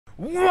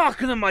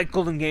Welcome to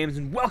mikegolden Games,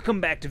 and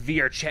welcome back to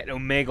VRChat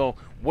Omegle.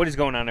 What is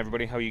going on,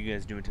 everybody? How are you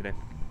guys doing today?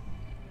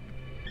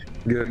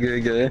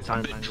 Good. I'm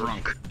a bit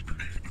drunk.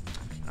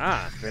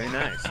 Ah, very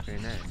nice, very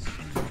nice.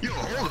 Yo,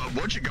 hold up,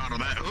 what you got on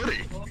that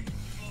hoodie?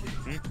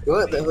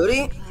 What, the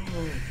hoodie?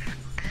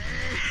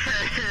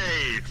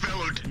 Hey,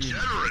 fellow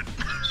degenerate.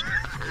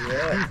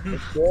 Yeah,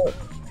 it's good.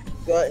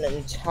 Got an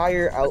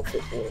entire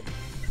outfit for it.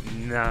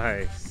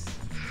 Nice.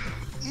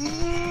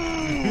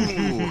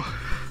 Ooh.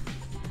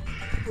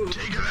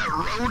 Taking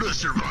that road of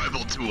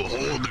survival to a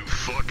whole new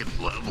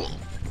fucking level.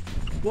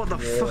 What the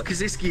fuck is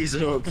this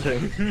geezer up to?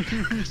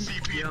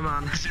 CPM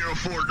man.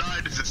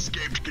 049 has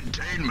escaped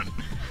containment.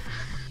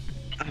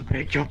 I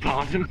beg your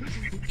pardon.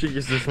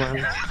 Jesus,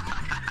 man.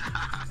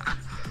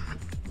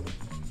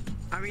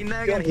 I mean,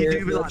 they're gonna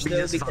do with like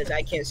this because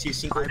I can't see a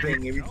single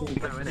thing. Everything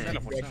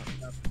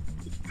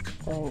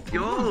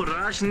Yo,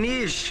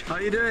 Rajnish, how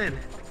you doing?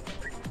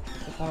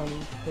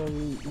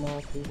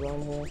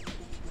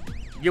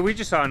 Yeah, we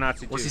just saw a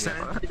Nazi too. What's he saying?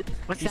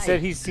 He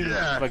said he's seen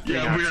like three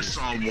yeah, we Nazis.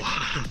 saw one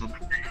of them.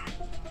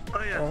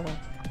 Oh yeah.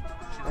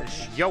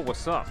 Yo,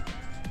 what's up?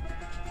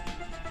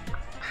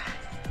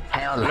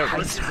 Hell,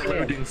 what's the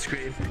loading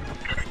screen?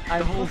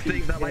 The whole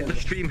thing that like the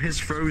stream has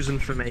frozen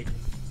for me.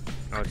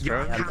 Oh, it's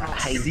Yo, I Trevor?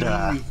 cannot see.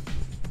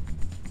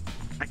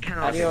 I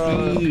cannot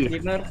see.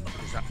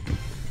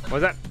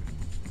 What's that?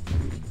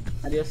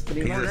 Are you a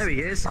streamer? Oh, there he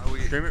is.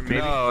 Streamer? Maybe?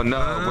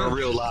 No, we're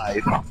real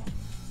live.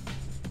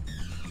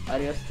 Are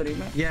you a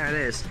streamer? Yeah, it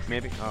is.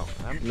 Maybe? Oh,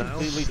 I'm No,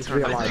 completely it's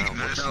turned real around.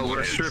 life. No,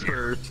 we're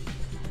strippers.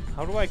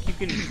 How do I keep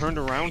getting turned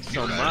around so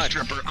You're not a much?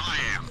 stripper, I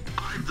am.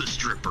 I'm the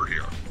stripper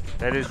here.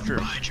 That is true.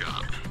 My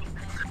job.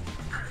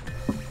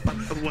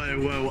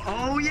 Whoa.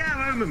 Oh yeah,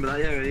 I remember that.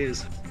 Yeah, it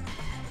is.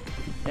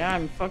 Yeah,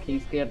 I'm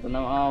fucking scared and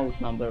I'm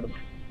outnumbered.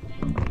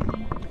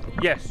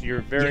 Yes,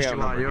 you're very Yes, you are.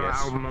 outnumbered, You're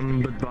yes.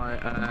 outnumbered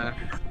by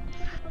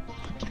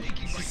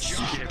Taking my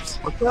job. skips.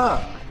 What's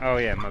up? Oh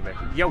yeah, my bad.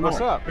 Yo, what's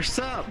up? What's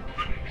up?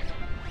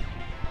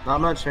 Not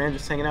much, man.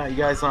 Just hanging out. You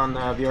guys on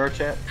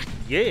VRChat?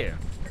 Yeah.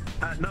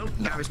 No,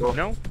 Gary's Cool.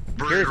 No?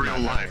 We're Here's in real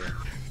my life.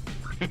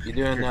 You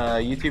doing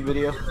YouTube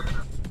video?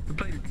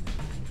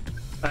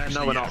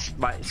 No, we're not.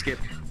 Right, skip.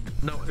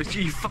 No, it's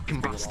you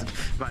fucking bastard.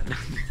 Right. Do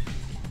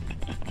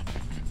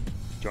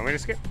you want me to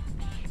skip?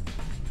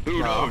 Who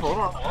No,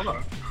 knows? hold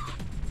on.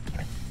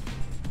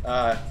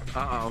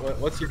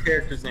 What's your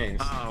character's name?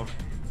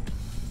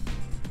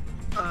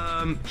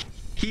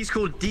 He's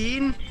called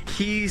Dean.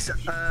 He's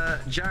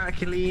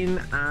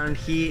Jacqueline, and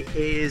he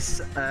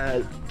is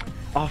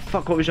oh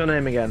fuck, what was your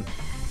name again?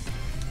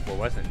 What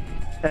was it?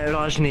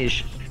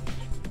 Rajnish.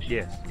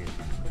 Yes.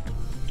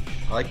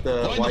 I like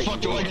the Why the white. fuck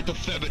do I get the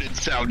feminine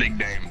sounding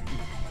name?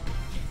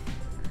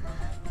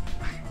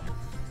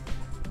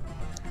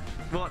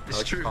 What? I It's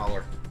like the true.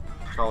 collar.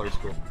 Collar's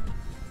cool.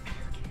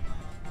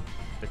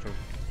 That's true.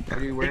 What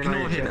are you wearing on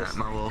Ignore your him. chest?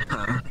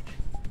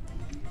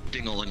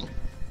 Ding-a-ling.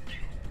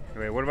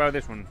 Wait, what about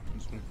this one?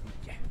 This one?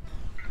 Yeah.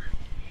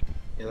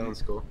 Yeah, that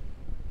one's cool.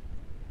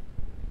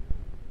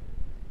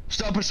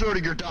 Stop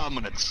asserting your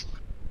dominance.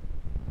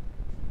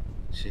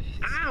 Jeez.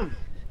 Ow!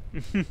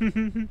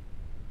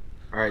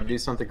 Alright, do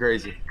something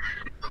crazy.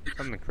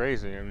 Something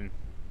crazy, I mean.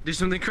 Do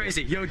something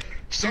crazy, yo. Do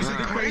something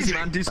Something crazy,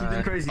 man. Do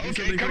something crazy. Do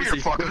Okay, something come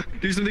crazy. here,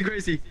 fucker. Do something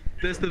crazy.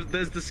 There's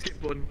the skip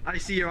button. I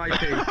see your IP.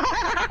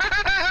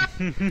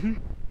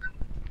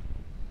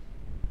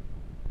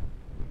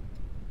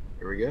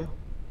 Here we go.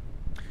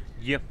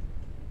 Yep.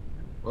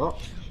 Well,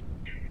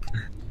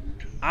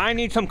 I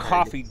need some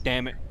coffee,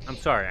 damn it. I'm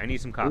sorry, I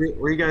need some coffee.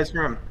 where you guys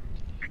from?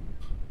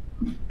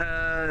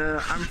 I'm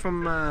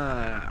from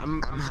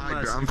I'm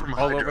from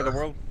All over the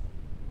world?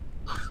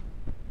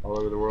 All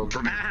over the world.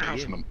 From his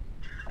basement.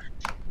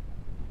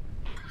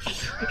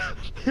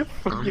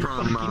 I'm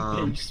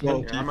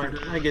I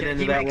might get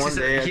into He that makes one his-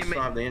 day. I he just ma-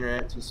 don't have the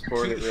internet to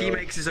support it. He Really.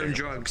 makes his own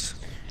drugs.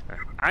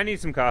 I need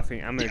some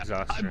coffee. I'm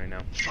exhausted right now.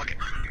 Fuck it.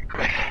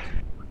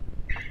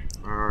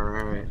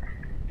 Alright.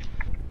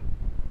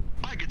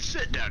 I could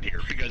sit down here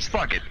because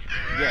fuck it.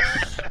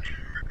 Yes.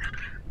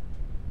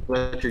 Is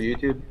that your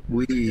YouTube?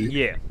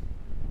 Yeah.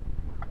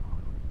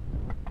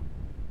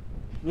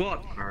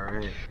 What?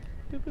 Alright.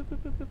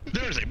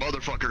 There's a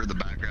motherfucker in the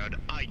background.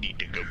 I need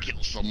to go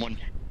kill someone.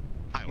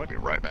 I will be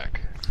right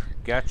back.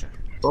 Gotcha.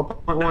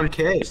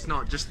 12.1K. It's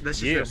not just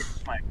this. Yes.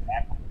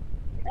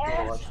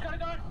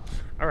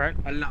 Alright.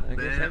 I love I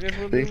guess that.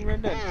 we'll be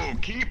right back. Whoa,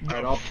 keep the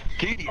Alright,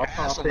 keep your I'll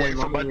ass pop away in.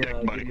 from my Let me dick,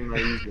 give buddy. you my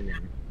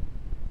username.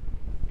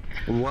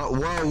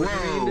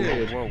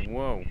 Whoa,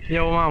 whoa.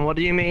 Yo, man, what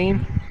do you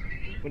mean?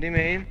 What do you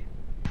mean?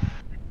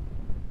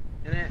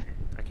 Innit?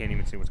 I can't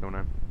even see what's going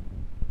on.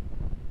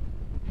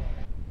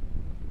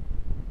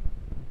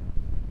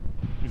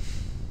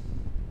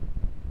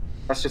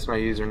 That's just my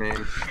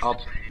username.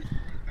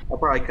 I'll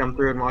probably come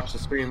through and watch the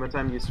stream. What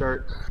time do you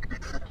start?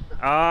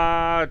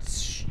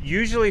 It's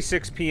usually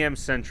 6 p.m.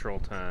 Central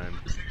Time.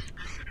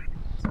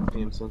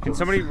 PM Central. Can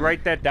somebody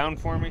write that down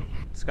for me?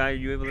 Sky, are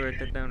you able to write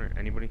that down, or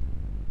anybody?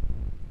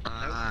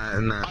 I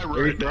Where wrote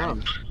you it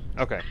down. from?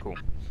 Okay, cool.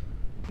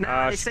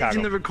 Nah, it stays in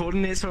Chicago. the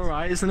recording. It's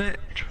alright, isn't it?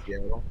 Yeah.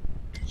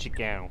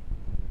 Chicago.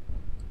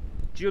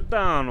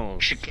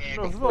 Giordano's.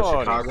 Chicago. Novori,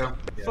 Chicago?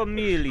 Yeah.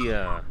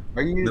 Familia.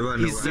 Are you? The one-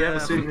 He's do you have a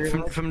suit in your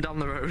life? from down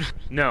the road.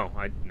 No,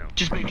 no.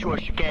 Just make sure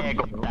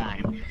Chicago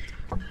time.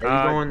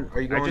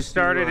 Are you going I just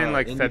started to, in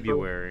like Indie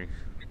February.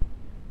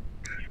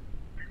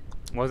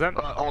 What was that?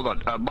 Hold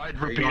on. Mind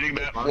Are you going repeating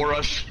to that the for con?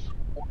 us?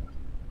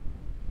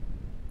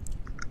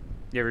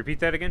 Yeah, repeat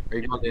that again. Are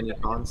you going to any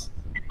cons?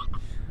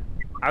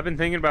 I've been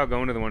thinking about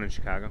going to the one in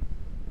Chicago.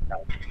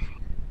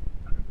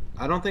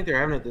 I don't think they're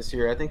having it this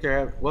year. I think they're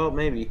having. Well,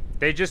 maybe.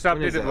 They just When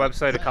updated is the that?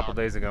 website a couple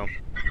days ago.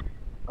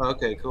 Oh,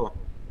 okay, cool.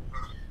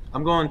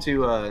 I'm going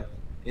to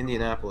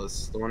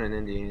Indianapolis, the one in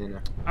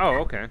Indiana. Oh,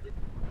 okay.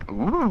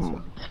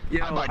 Ooh.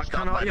 Yo, I might I stop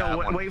cannot. by that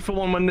one. Wait for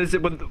one when there's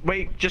it.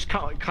 Wait, just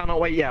cannot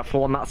wait yet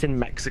for one that's in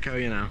Mexico.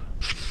 You know.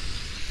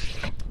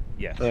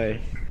 Yes.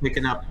 Hey.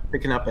 Picking up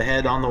a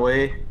head on the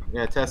way.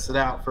 Yeah, test it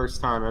out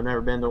first time. I've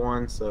never been to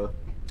one, so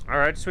All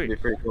right, it'll sweet. be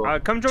pretty cool.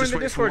 Come join Just the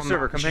wait for Discord one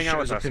server. that Come hang out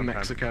with shows us up in sometime.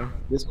 Mexico.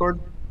 Discord?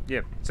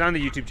 Yeah, it's on the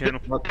YouTube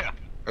channel. Yeah.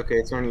 Okay,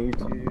 it's on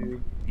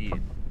YouTube. Yeah.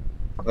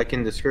 Like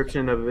in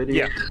description of a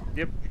video. Yeah.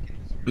 Yep.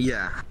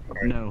 Yeah.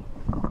 No.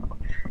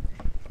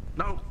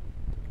 No.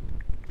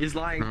 He's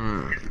lying.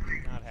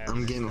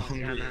 I'm getting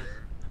hungry.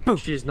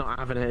 She's not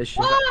having it. Is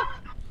she?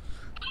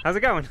 How's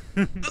it going?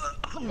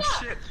 Oh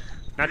shit.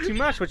 Not too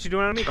much. What you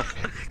doing on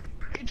Omegle?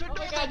 It's Oh my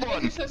god, another yours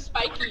one. is so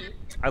spiky.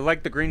 I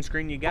like the green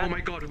screen you got. Oh my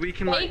god, we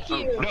can like. Thank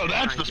you. No,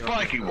 that's the thank God.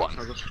 spiky one.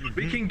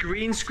 We can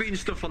green screen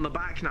stuff on the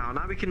back now.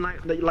 Now we can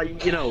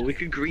like you know we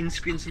could green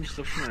screen some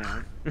stuff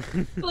now.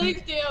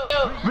 Please do.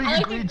 We I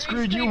can like green the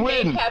screen, you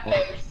maid win.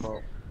 cafes.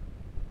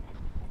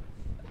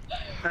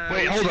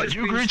 Wait, hold on. just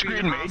You green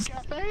screen the made house.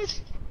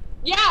 cafes?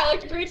 Yeah, I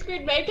like the green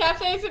screen maid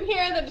cafes in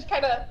here, and then just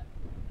kind of.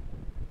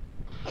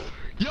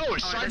 Yo,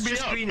 Alright, sign let's me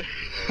just up. green.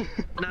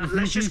 No,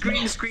 let's just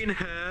green screen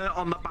her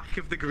on the back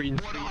of the green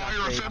Wanna screen.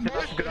 hire a femboy?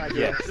 That's a good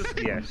idea. Yes.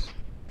 Yes.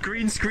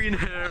 Green screen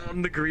her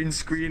on the green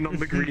screen on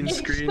the green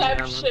screen. Yeah, man.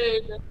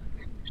 Inception.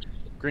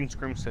 Green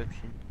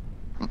screenception.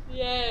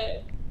 Yeah.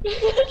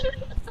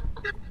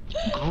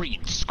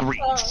 Green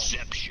screen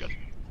exception.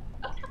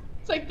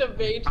 It's like the I'm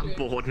Matrix.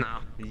 bored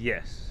now.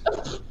 Yes.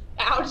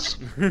 Ouch.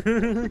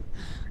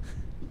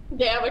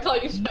 Damn, I call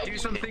you spiky. Do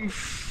something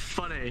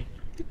funny.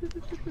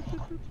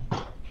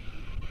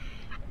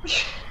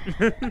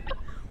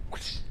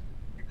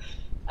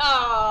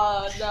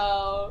 Oh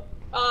no.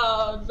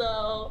 Oh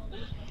no.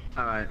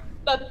 Alright.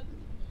 That,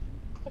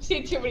 I've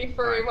seen too many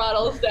furry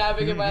models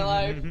dabbing in my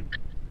life.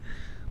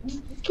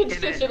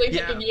 Consistently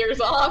Yeah. taking years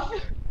off.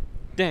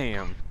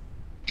 Damn.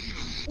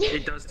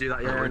 It does do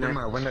that, yeah. Where did innit?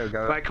 my window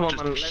go? Right, come on,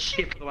 man. Let's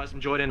skip, otherwise I'm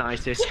joining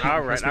ISIS.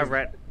 All right. All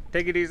right.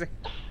 Take it easy.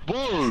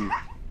 Whoa.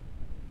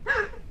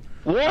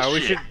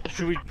 What?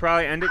 Should we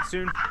probably end it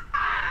soon?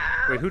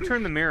 Wait, who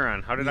turned the mirror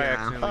on? How did I Yeah.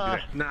 accidentally do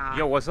that? Nah.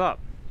 Yo, what's up?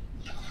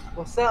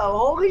 What's up?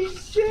 Holy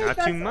shit! Not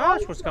that's too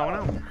much. What's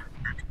awesome. going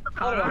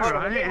on?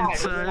 Alright,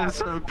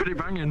 it's pretty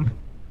banging.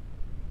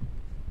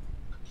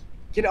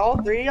 Can all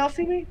three of y'all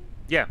see me?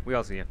 Yeah, we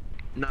all see you.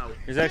 No.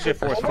 There's actually a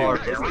fourth Oh, player.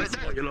 Yeah, that's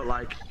what you look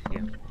like.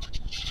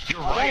 You're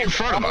right in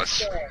front of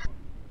us.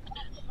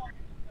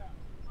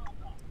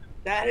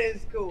 That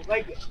is cool.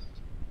 Like,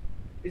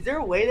 is there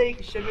a way that you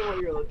can show me what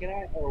you're looking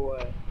at, or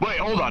what? Wait,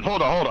 hold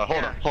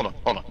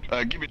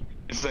on. Give me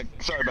a sec.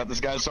 Sorry about this,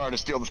 guys. Sorry to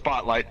steal the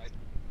spotlight.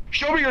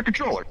 Show me your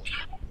controller.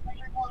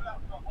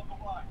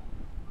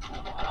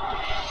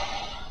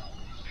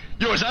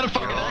 Yo, is that a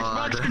fucking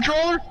God. Xbox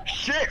controller?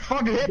 Shit,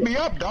 fucking hit me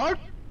up, dog.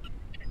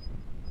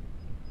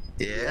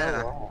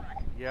 Yeah.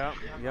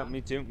 Yep,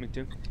 me too.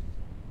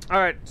 All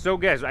right, so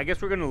guys, I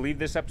guess we're gonna leave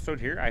this episode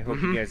here. I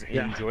hope you guys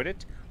yeah. enjoyed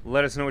it.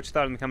 Let us know what you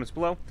thought in the comments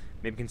below.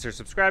 Maybe consider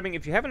subscribing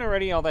if you haven't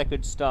already. All that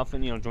good stuff,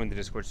 and join the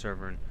Discord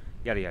server and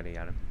yada yada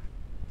yada.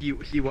 He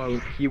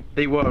won't.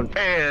 They won't.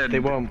 And They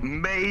won't.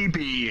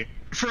 maybe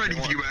for any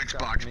of you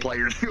Xbox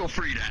players, feel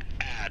free to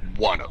add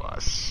one of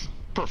us,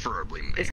 preferably me.